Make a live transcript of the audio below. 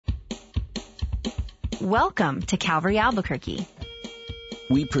Welcome to Calvary Albuquerque.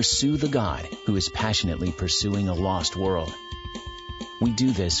 We pursue the God who is passionately pursuing a lost world. We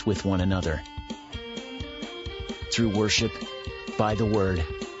do this with one another. Through worship, by the Word,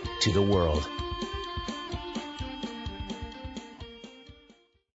 to the world.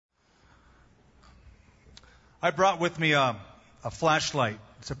 I brought with me a flashlight.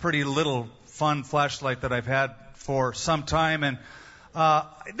 It's a pretty little fun flashlight that I've had for some time. And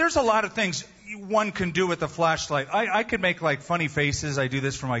there's a lot of things one can do with a flashlight. I could make like funny faces. I do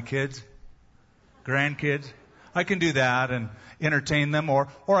this for my kids, grandkids. I can do that and entertain them. Or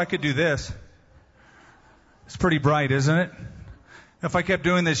I could do this. It's pretty bright, isn't it? If I kept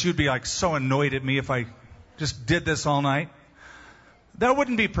doing this, you'd be like so annoyed at me if I just did this all night. That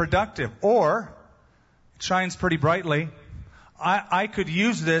wouldn't be productive. Or it shines pretty brightly. I could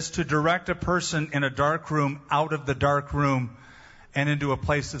use this to direct a person in a dark room out of the dark room and into a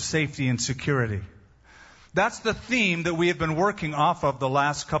place of safety and security. That's the theme that we have been working off of the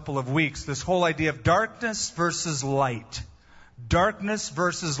last couple of weeks, this whole idea of darkness versus light. Darkness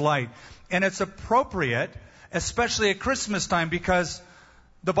versus light. And it's appropriate, especially at Christmas time, because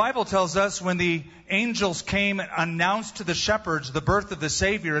the Bible tells us when the angels came and announced to the shepherds the birth of the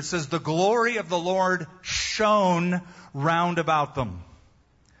Savior, it says, the glory of the Lord shone round about them.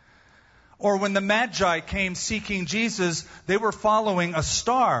 Or when the Magi came seeking Jesus, they were following a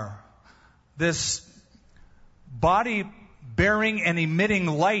star, this body-bearing and emitting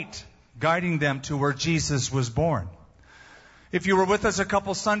light guiding them to where Jesus was born. If you were with us a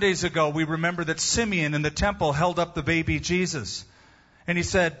couple Sundays ago, we remember that Simeon in the temple held up the baby Jesus. And he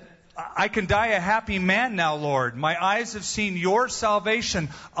said, I can die a happy man now, Lord. My eyes have seen your salvation,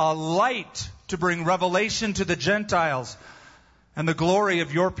 a light to bring revelation to the Gentiles and the glory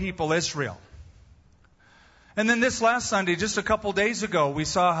of your people, Israel. And then this last Sunday, just a couple days ago, we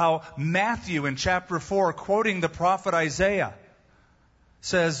saw how Matthew in chapter 4, quoting the prophet Isaiah,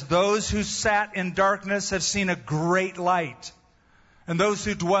 says, those who sat in darkness have seen a great light. And those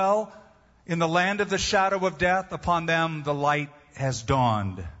who dwell in the land of the shadow of death, upon them the light has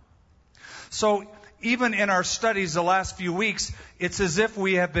dawned. So even in our studies the last few weeks, it's as if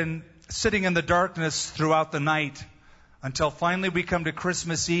we have been sitting in the darkness throughout the night until finally we come to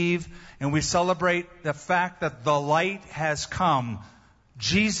Christmas Eve and we celebrate the fact that the light has come.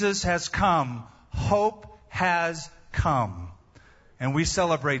 Jesus has come. Hope has come. And we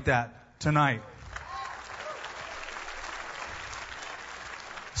celebrate that tonight.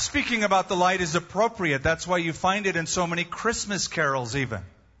 Speaking about the light is appropriate. That's why you find it in so many Christmas carols even.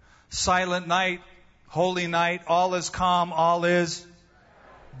 Silent night, holy night, all is calm, all is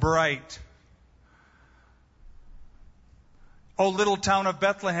bright. O little town of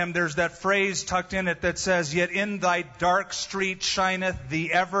Bethlehem, there's that phrase tucked in it that says, yet in thy dark street shineth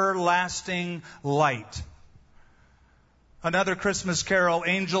the everlasting light. Another Christmas carol,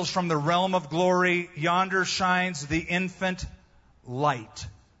 angels from the realm of glory, yonder shines the infant light.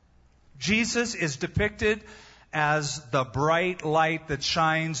 Jesus is depicted as the bright light that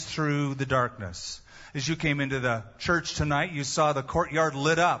shines through the darkness. As you came into the church tonight, you saw the courtyard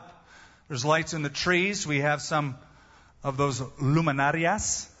lit up. There's lights in the trees. We have some of those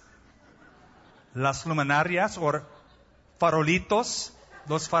luminarias. Las luminarias, or farolitos.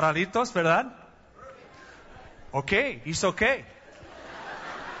 Los farolitos, ¿verdad? Okay, he's okay.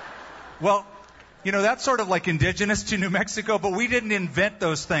 Well, you know, that's sort of like indigenous to New Mexico, but we didn't invent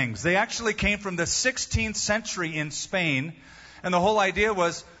those things. They actually came from the 16th century in Spain, and the whole idea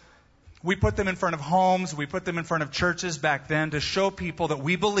was we put them in front of homes, we put them in front of churches back then to show people that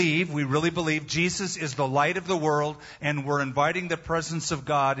we really believe Jesus is the light of the world, and we're inviting the presence of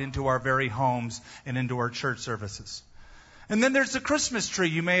God into our very homes and into our church services. And then there's the Christmas tree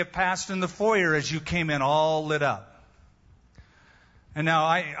you may have passed in the foyer as you came in, all lit up. And now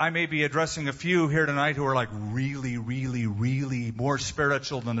I may be addressing a few here tonight who are like really more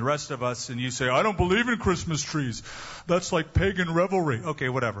spiritual than the rest of us. And you say, I don't believe in Christmas trees. That's like pagan revelry. Okay,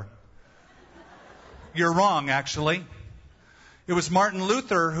 whatever. You're wrong, actually. It was Martin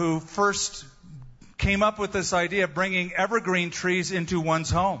Luther who first came up with this idea of bringing evergreen trees into one's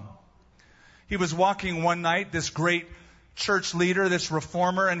home. He was walking one night, this great church leader, this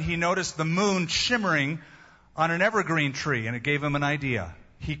reformer, and he noticed the moon shimmering on an evergreen tree, and it gave him an idea.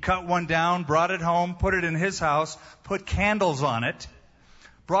 He cut one down, brought it home, put it in his house, put candles on it,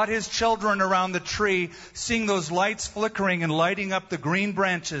 brought his children around the tree, seeing those lights flickering and lighting up the green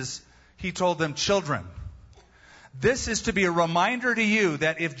branches. He told them, children, this is to be a reminder to you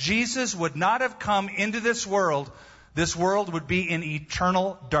that if Jesus would not have come into this world would be in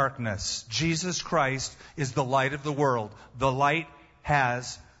eternal darkness. Jesus Christ is the light of the world. The light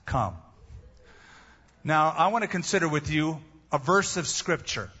has come. Now, I want to consider with you a verse of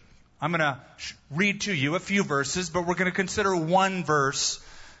Scripture. I'm going to read to you a few verses, but we're going to consider one verse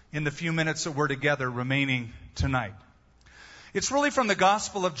in the few minutes that we're together remaining tonight. It's really from the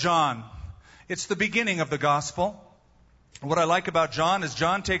Gospel of John. It's the beginning of the Gospel. What I like about John is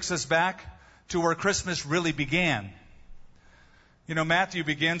John takes us back to where Christmas really began. You know, Matthew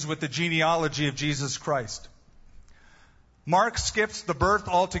begins with the genealogy of Jesus Christ. Mark skips the birth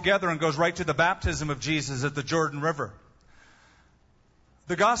altogether and goes right to the baptism of Jesus at the Jordan River.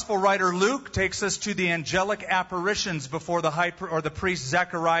 The gospel writer Luke takes us to the angelic apparitions before the priest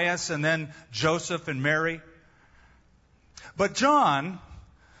Zacharias and then Joseph and Mary. But John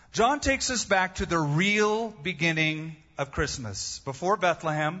takes us back to the real beginning of Christmas, before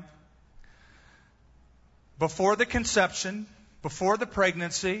Bethlehem, before the conception, before the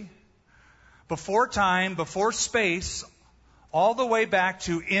pregnancy, before time, before space, all the way back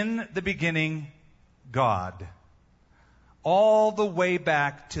to in the beginning, God. All the way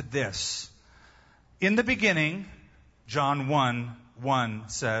back to this. In the beginning, John 1:1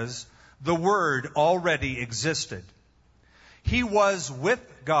 says, the Word already existed. He was with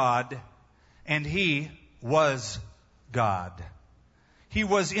God, and He was God. He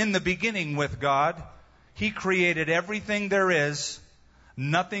was in the beginning with God. He created everything there is.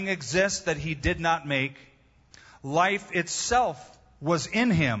 Nothing exists that He did not make. Life itself was in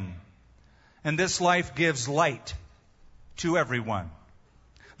Him, and this life gives light to everyone.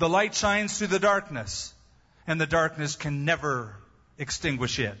 The light shines through the darkness, and the darkness can never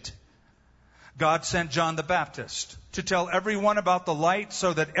extinguish it. God sent John the Baptist to tell everyone about the light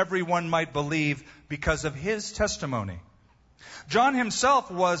so that everyone might believe because of his testimony. John himself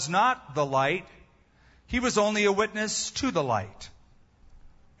was not the light. He was only a witness to the light.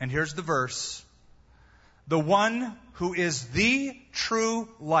 And here's the verse. The one who is the true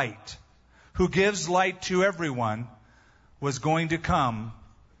light, who gives light to everyone, was going to come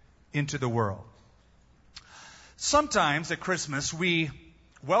into the world. Sometimes at Christmas, we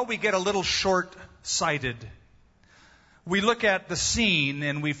get a little short-sighted. We look at the seen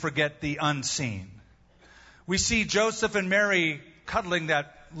and we forget the unseen. We see Joseph and Mary cuddling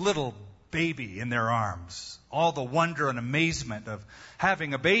that little baby in their arms. All the wonder and amazement of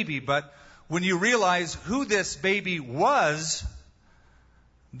having a baby. But when you realize who this baby was,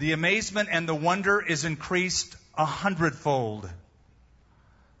 the amazement and the wonder is increased 100-fold.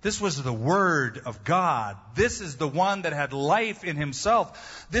 This was the Word of God. This is the one that had life in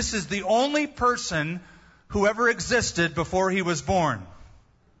Himself. This is the only person who ever existed before He was born.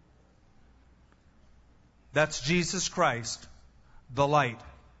 That's Jesus Christ. The light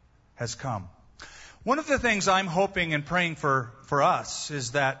has come. One of the things I'm hoping and praying for us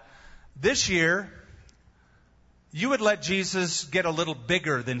is that this year you would let Jesus get a little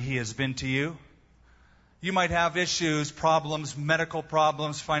bigger than He has been to you. You might have issues, problems, medical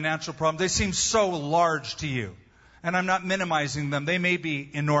problems, financial problems. They seem so large to you. And I'm not minimizing them. They may be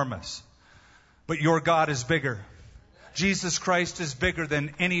enormous. But your God is bigger. Jesus Christ is bigger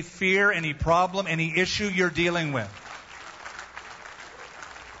than any fear, any problem, any issue you're dealing with.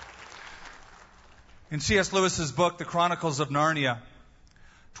 In C.S. Lewis's book, The Chronicles of Narnia,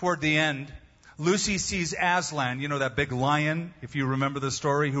 toward the end, Lucy sees Aslan, you know, that big lion, if you remember the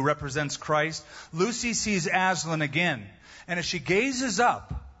story, who represents Christ. Lucy sees Aslan again. And as she gazes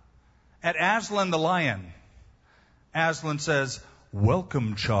up at Aslan the lion, Aslan says,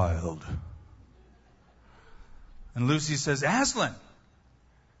 "Welcome, child." And Lucy says, "Aslan,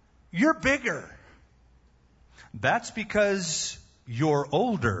 you're bigger." "That's because you're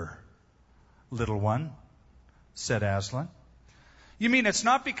older, little one," said Aslan. "You mean it's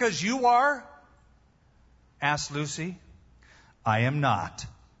not because you are?" asked Lucy. "I am not.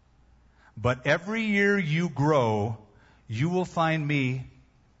 But every year you grow, you will find me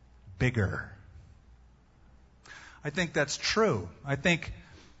bigger." I think that's true. I think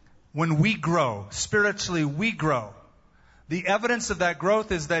when we grow, spiritually we grow. The evidence of that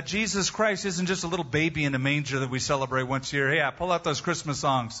growth is that Jesus Christ isn't just a little baby in a manger that we celebrate once a year. Yeah, pull out those Christmas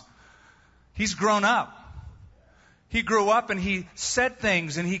songs. He's grown up. He grew up and He said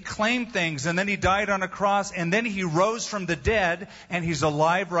things and He claimed things, and then He died on a cross, and then He rose from the dead, and He's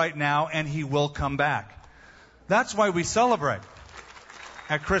alive right now, and He will come back. That's why we celebrate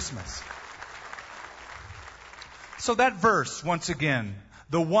at Christmas. So that verse, once again,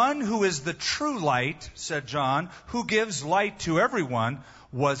 the one who is the true light, said John, who gives light to everyone,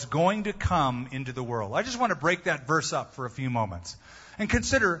 was going to come into the world. I just want to break that verse up for a few moments and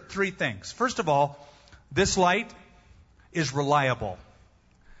consider three things. First of all, this light is reliable.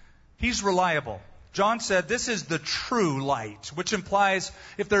 He's reliable. John said this is the true light, which implies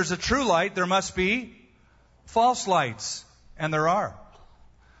if there's a true light, there must be false lights, and there are.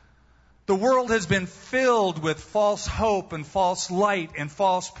 The world has been filled with false hope and false light and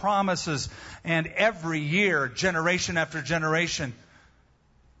false promises, and every year, generation after generation,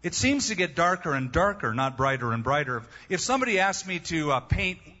 it seems to get darker and darker, not brighter and brighter. If somebody asked me to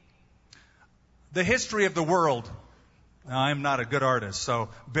paint the history of the world, now, I'm not a good artist, so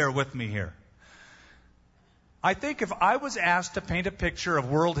bear with me here. I think if I was asked to paint a picture of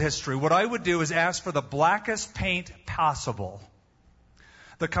world history, what I would do is ask for the blackest paint possible.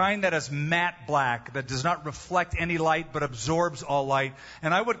 The kind that is matte black, that does not reflect any light but absorbs all light.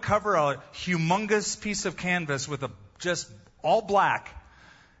 And I would cover a humongous piece of canvas with just all black,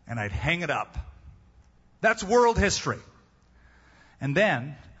 and I'd hang it up. That's world history. And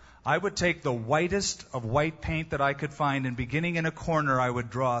then I would take the whitest of white paint that I could find, and beginning in a corner, I would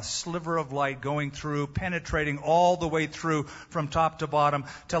draw a sliver of light going through, penetrating all the way through from top to bottom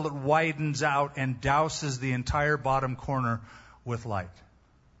till it widens out and douses the entire bottom corner with light.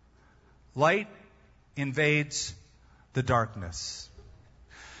 Light invades the darkness.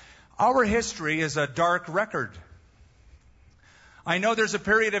 Our history is a dark record. I know there's a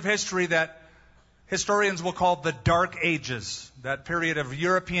period of history that historians will call the Dark Ages, that period of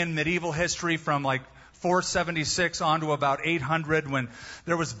European medieval history from like 476 on to about 800, when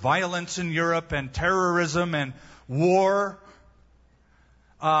there was violence in Europe and terrorism and war.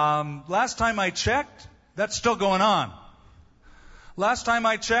 Last time I checked, that's still going on. Last time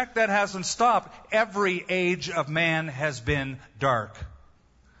I checked, that hasn't stopped. Every age of man has been dark.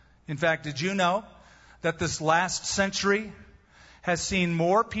 In fact, did you know that this last century has seen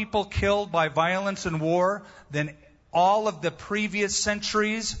more people killed by violence and war than all of the previous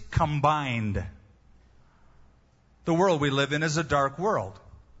centuries combined? The world we live in is a dark world.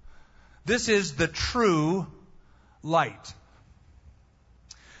 This is the true light.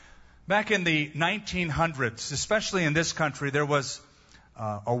 Back in the 1900s, especially in this country, there was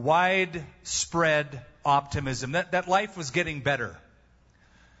a widespread optimism that life was getting better.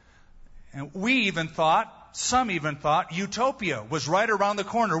 And some even thought, utopia was right around the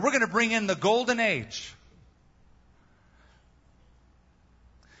corner. We're going to bring in the golden age.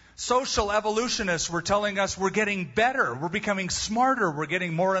 Social evolutionists were telling us we're getting better, we're becoming smarter, we're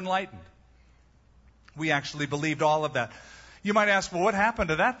getting more enlightened. We actually believed all of that. You might ask, well, what happened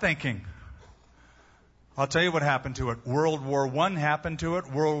to that thinking? I'll tell you what happened to it. World War I happened to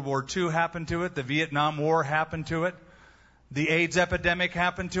it. World War II happened to it. The Vietnam War happened to it. The AIDS epidemic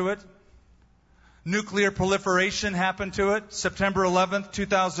happened to it. Nuclear proliferation happened to it. September 11th,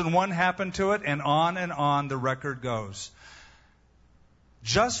 2001 happened to it. And on the record goes.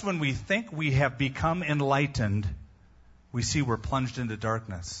 Just when we think we have become enlightened, we see we're plunged into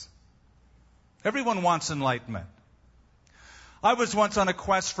darkness. Everyone wants enlightenment. I was once on a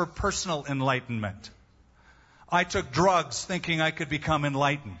quest for personal enlightenment. I took drugs thinking I could become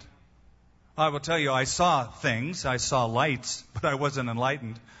enlightened. I will tell you, I saw things, I saw lights, but I wasn't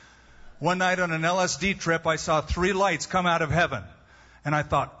enlightened. One night on an LSD trip, I saw 3 lights come out of heaven. And I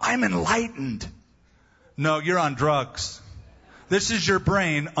thought, I'm enlightened. No, you're on drugs. This is your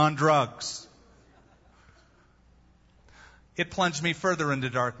brain on drugs. It plunged me further into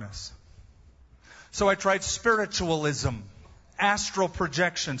darkness. So I tried spiritualism, astral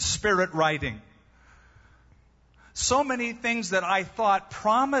projection, spirit writing. So many things that I thought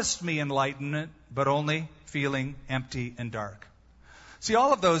promised me enlightenment, but only feeling empty and dark. See,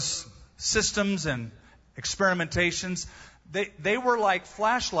 all of those systems and experimentations, they were like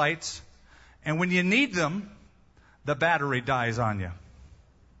flashlights, and when you need them, the battery dies on you.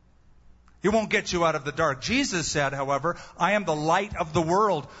 It won't get you out of the dark. Jesus said, however, I am the light of the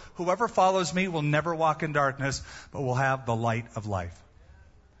world. Whoever follows me will never walk in darkness, but will have the light of life.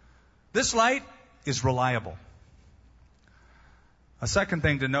 This light is reliable. A second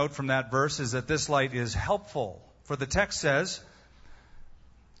thing to note from that verse is that this light is helpful. For the text says,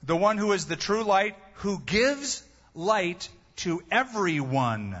 the one who is the true light, who gives light to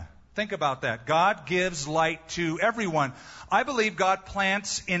everyone. Think about that. God gives light to everyone. I believe God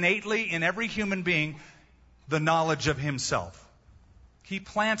plants innately in every human being the knowledge of himself. He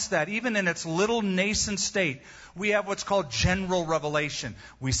plants that even in its little nascent state. We have what's called general revelation.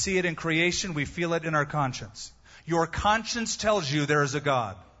 We see it in creation. We feel it in our conscience. Your conscience tells you there is a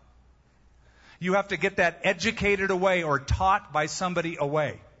God. You have to get that educated away or taught by somebody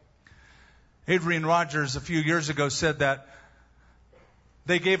away. Adrian Rogers a few years ago said that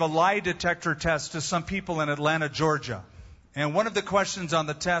they gave a lie detector test to some people in Atlanta, Georgia. And one of the questions on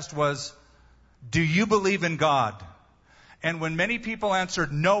the test was, do you believe in God? And when many people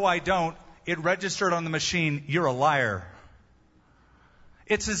answered, no, I don't, it registered on the machine, you're a liar.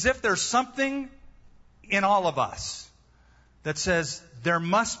 It's as if there's something in all of us that says there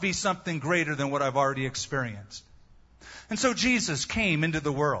must be something greater than what I've already experienced. And so Jesus came into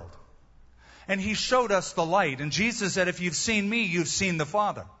the world. And He showed us the light. And Jesus said, if you've seen me, you've seen the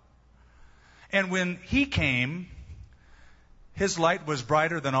Father. And when He came, His light was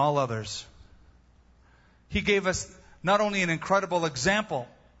brighter than all others. He gave us not only an incredible example,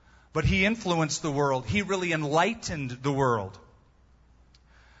 but He influenced the world. He really enlightened the world.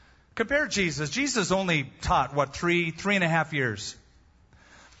 Compare Jesus. Jesus only taught, 3.5 years.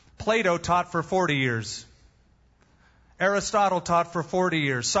 Plato taught for 40 years. Aristotle taught for 40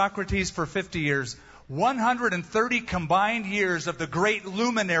 years. Socrates for 50 years. 130 combined years of the great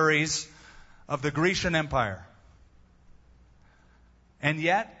luminaries of the Grecian Empire. And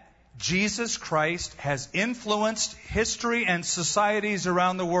yet, Jesus Christ has influenced history and societies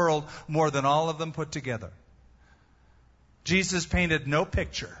around the world more than all of them put together. Jesus painted no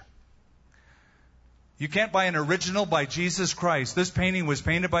picture. You can't buy an original by Jesus Christ. This painting was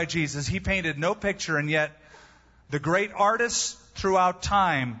painted by Jesus. He painted no picture, and yet the great artists throughout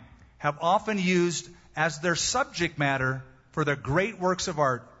time have often used as their subject matter for their great works of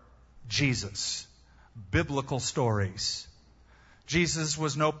art, Jesus, biblical stories. Jesus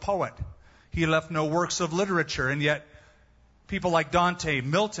was no poet. He left no works of literature, and yet people like Dante,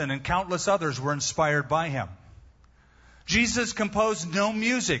 Milton, and countless others were inspired by him. Jesus composed no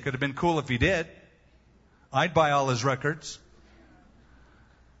music. It would have been cool if he did. I'd buy all his records.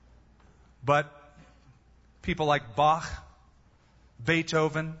 But people like Bach,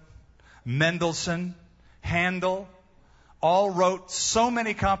 Beethoven, Mendelssohn, Handel, all wrote so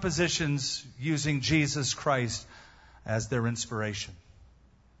many compositions using Jesus Christ as their inspiration.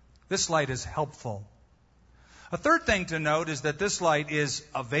 This light is helpful. A third thing to note is that this light is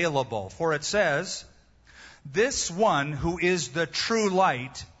available. For it says, this one who is the true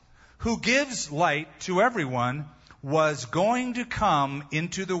light, who gives light to everyone, was going to come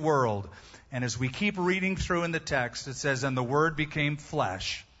into the world. And as we keep reading through in the text, it says, and the Word became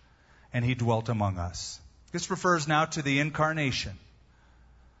flesh, and He dwelt among us. This refers now to the incarnation.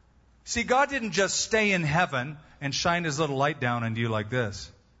 See, God didn't just stay in heaven and shine His little light down on you like this.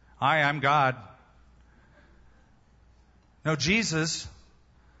 Hi, I'm God. No, Jesus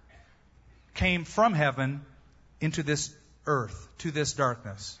came from heaven into this earth, to this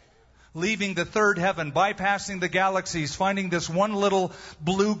darkness. Leaving the third heaven, bypassing the galaxies, finding this one little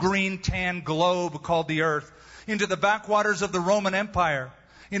blue, green, tan globe called the earth, into the backwaters of the Roman Empire,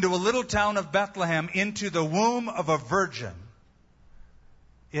 into a little town of Bethlehem, into the womb of a virgin.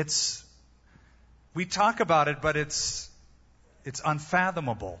 We talk about it, but it's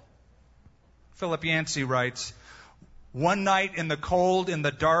unfathomable. Philip Yancey writes, one night in the cold, in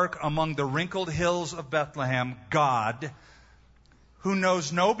the dark, among the wrinkled hills of Bethlehem, God, who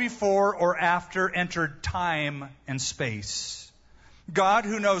knows no before or after, entered time and space. God,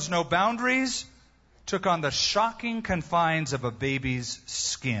 who knows no boundaries, took on the shocking confines of a baby's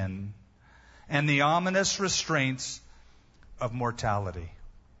skin and the ominous restraints of mortality.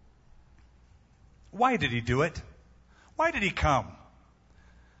 Why did He do it? Why did He come?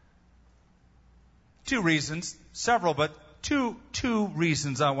 Two reasons, several, but two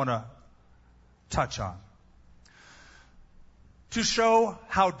reasons I want to touch on. To show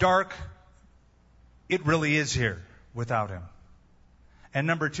how dark it really is here without Him. And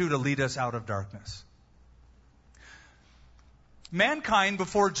number two, to lead us out of darkness. Mankind,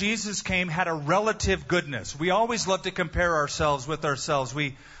 before Jesus came, had a relative goodness. We always love to compare ourselves with ourselves.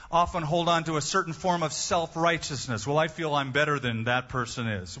 We often hold on to a certain form of self-righteousness. Well, I feel I'm better than that person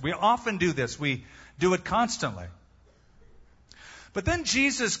is. We often do this. We do it constantly. But then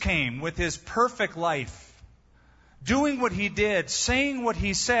Jesus came with His perfect life, doing what He did, saying what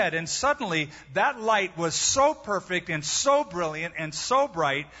He said, and suddenly that light was so perfect and so brilliant and so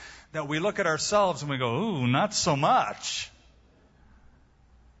bright that we look at ourselves and we go, ooh, not so much.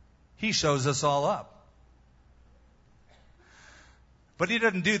 He shows us all up. But He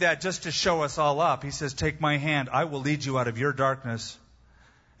doesn't do that just to show us all up. He says, take my hand, I will lead you out of your darkness,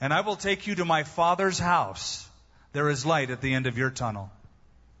 and I will take you to my Father's house. There is light at the end of your tunnel.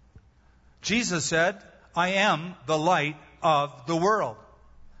 Jesus said, I am the light of the world.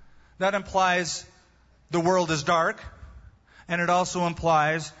 That implies the world is dark, and it also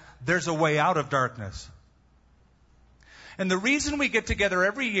implies there's a way out of darkness. And the reason we get together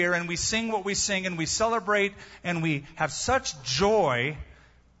every year and we sing what we sing and we celebrate and we have such joy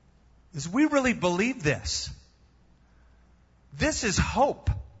is we really believe this. This is hope.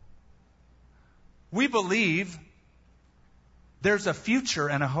 We believe there's a future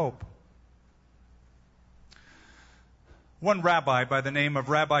and a hope. One rabbi by the name of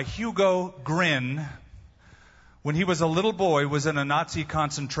Rabbi Hugo Grin when he was a little boy, was in a Nazi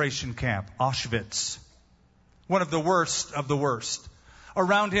concentration camp, Auschwitz. One of the worst of the worst.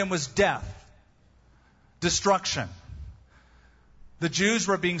 Around him was death, destruction. The Jews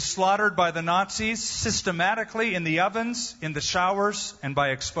were being slaughtered by the Nazis systematically in the ovens, in the showers, and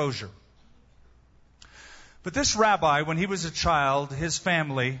by exposure. But this rabbi, when he was a child, his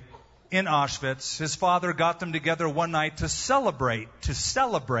family in Auschwitz, his father got them together one night to celebrate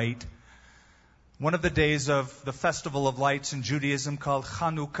one of the days of the Festival of Lights in Judaism called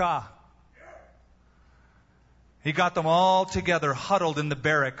Hanukkah. He got them all together, huddled in the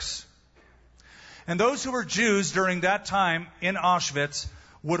barracks. And those who were Jews during that time in Auschwitz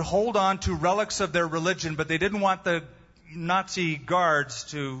would hold on to relics of their religion, but they didn't want the Nazi guards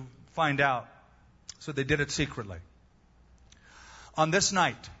to find out. So they did it secretly. On this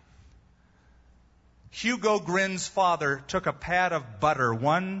night, Hugo Grin's father took a pat of butter,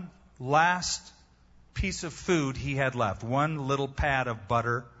 one last piece of food he had left, one little pad of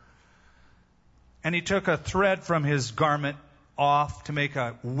butter, and he took a thread from his garment off to make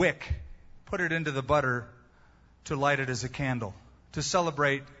a wick, put it into the butter to light it as a candle, to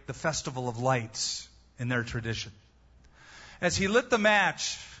celebrate the Festival of Lights in their tradition. As he lit the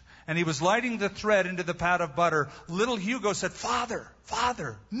match and he was lighting the thread into the pat of butter, little Hugo said,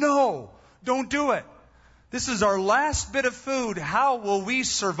 Father, no, don't do it. This is our last bit of food. How will we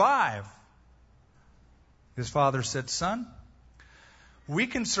survive? His father said, Son, we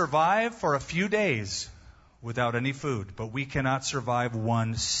can survive for a few days without any food, but we cannot survive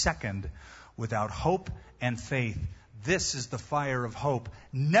 1 second without hope and faith. This is the fire of hope.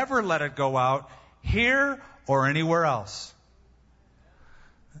 Never let it go out, here or anywhere else.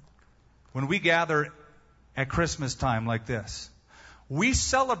 When we gather at Christmas time like this, we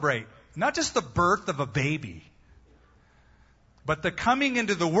celebrate not just the birth of a baby, but the coming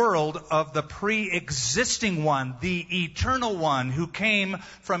into the world of the pre-existing one, the eternal one who came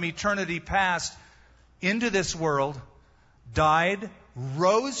from eternity past into this world, died,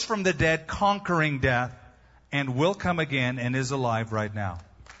 rose from the dead, conquering death, and will come again and is alive right now.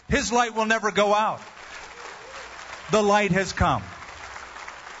 His light will never go out. The light has come.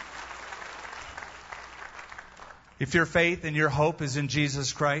 If your faith and your hope is in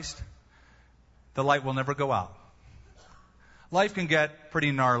Jesus Christ, the light will never go out. Life can get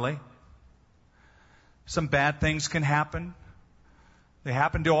pretty gnarly. Some bad things can happen. They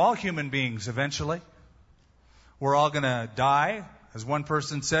happen to all human beings eventually. We're all going to die. As one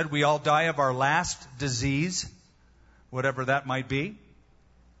person said, we all die of our last disease, whatever that might be.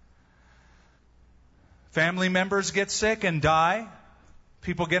 Family members get sick and die.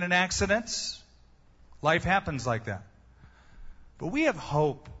 People get in accidents. Life happens like that. But we have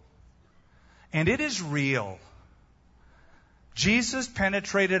hope. And it is real. Jesus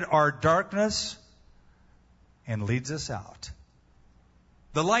penetrated our darkness and leads us out.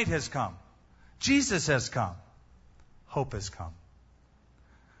 The light has come. Jesus has come. Hope has come.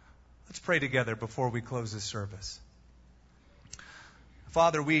 Let's pray together before we close this service.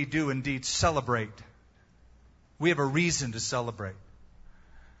 Father, we do indeed celebrate. We have a reason to celebrate.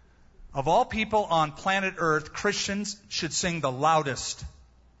 Of all people on planet Earth, Christians should sing the loudest.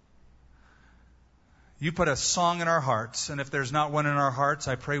 You put a song in our hearts, and if there's not one in our hearts,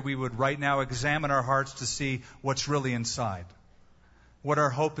 I pray we would right now examine our hearts to see what's really inside, what our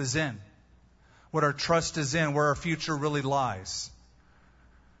hope is in, what our trust is in, where our future really lies.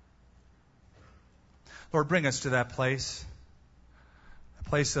 Lord, bring us to that place, a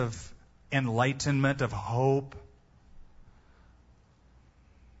place of enlightenment, of hope.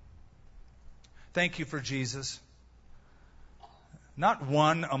 Thank you for Jesus. Not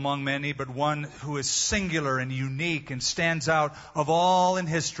one among many, but one who is singular and unique and stands out of all in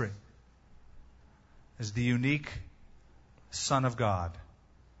history as the unique Son of God.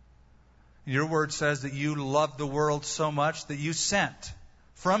 Your word says that you loved the world so much that you sent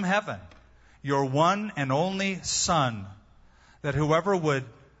from heaven your one and only Son, that whoever would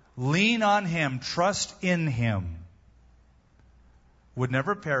lean on him, trust in him, would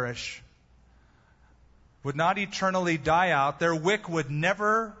never perish, would not eternally die out, their wick would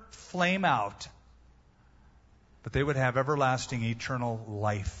never flame out, but they would have everlasting eternal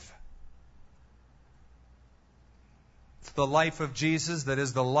life. It's the life of Jesus that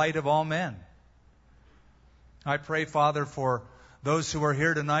is the light of all men. I pray, Father, for those who are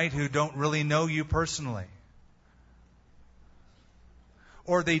here tonight who don't really know you personally.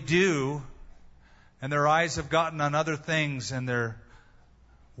 Or they do, and their eyes have gotten on other things and they're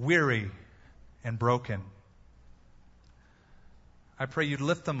weary and broken. I pray you'd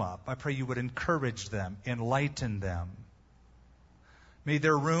lift them up. I pray you would encourage them, enlighten them. May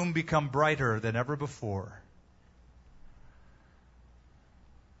their room become brighter than ever before.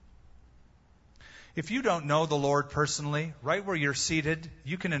 If you don't know the Lord personally, right where you're seated,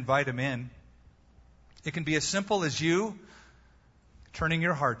 you can invite Him in. It can be as simple as you turning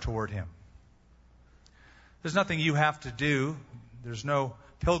your heart toward Him. There's nothing you have to do. There's no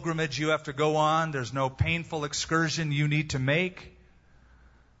pilgrimage you have to go on. There's no painful excursion you need to make.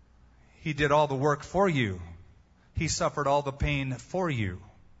 He did all the work for you. He suffered all the pain for you.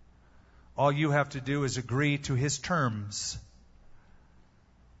 All you have to do is agree to His terms.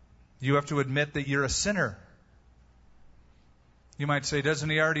 You have to admit that you're a sinner. You might say, doesn't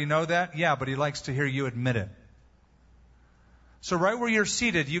He already know that? Yeah, but He likes to hear you admit it. So right where you're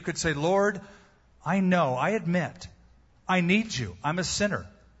seated, you could say, Lord, I know, I admit, I need You. I'm a sinner.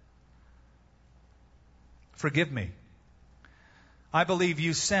 Forgive me. I believe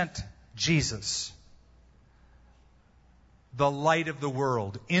You sent Jesus, the light of the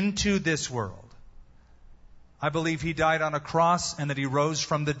world, into this world. I believe He died on a cross and that He rose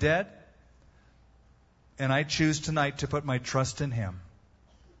from the dead. And I choose tonight to put my trust in Him.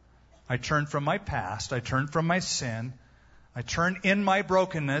 I turn from my past. I turn from my sin. I turn in my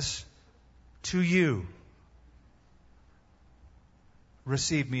brokenness to You.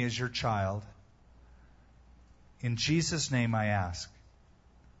 Receive me as Your child. In Jesus' name I ask.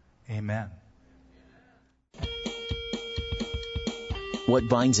 Amen. What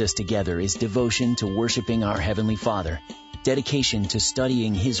binds us together is devotion to worshiping our Heavenly Father, dedication to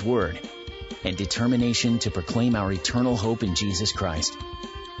studying His Word, and determination to proclaim our eternal hope in Jesus Christ.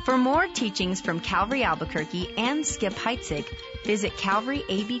 For more teachings from Calvary Albuquerque and Skip Heitzig, visit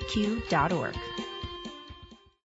calvaryabq.org.